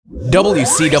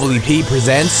WCWP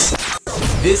presents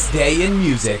This Day in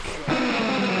Music.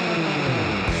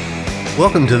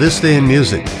 Welcome to This Day in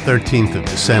Music, 13th of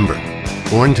December.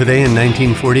 Born today in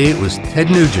 1948 was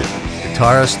Ted Nugent,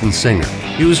 guitarist and singer.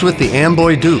 He was with the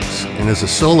Amboy Dukes, and as a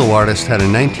solo artist had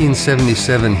a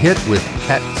 1977 hit with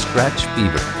Cat Scratch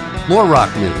Fever. More rock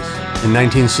news. In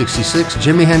 1966,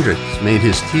 Jimi Hendrix made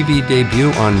his TV debut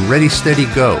on Ready Steady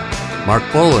Go. Mark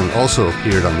Bolan also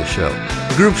appeared on the show.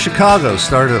 The group Chicago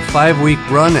started a 5-week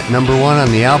run at number 1 on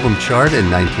the album chart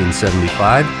in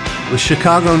 1975 with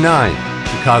Chicago 9,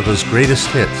 Chicago's greatest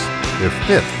hits, their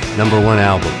 5th number 1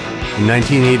 album. In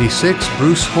 1986,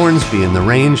 Bruce Hornsby and the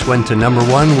Range went to number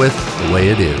 1 with The Way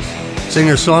It Is.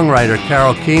 Singer-songwriter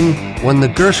Carole King won the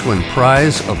Gershwin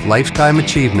Prize of Lifetime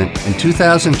Achievement in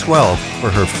 2012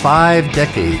 for her 5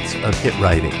 decades of hit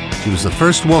writing. She was the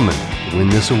first woman to win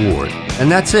this award. And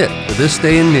that's it for This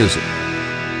Day in Music.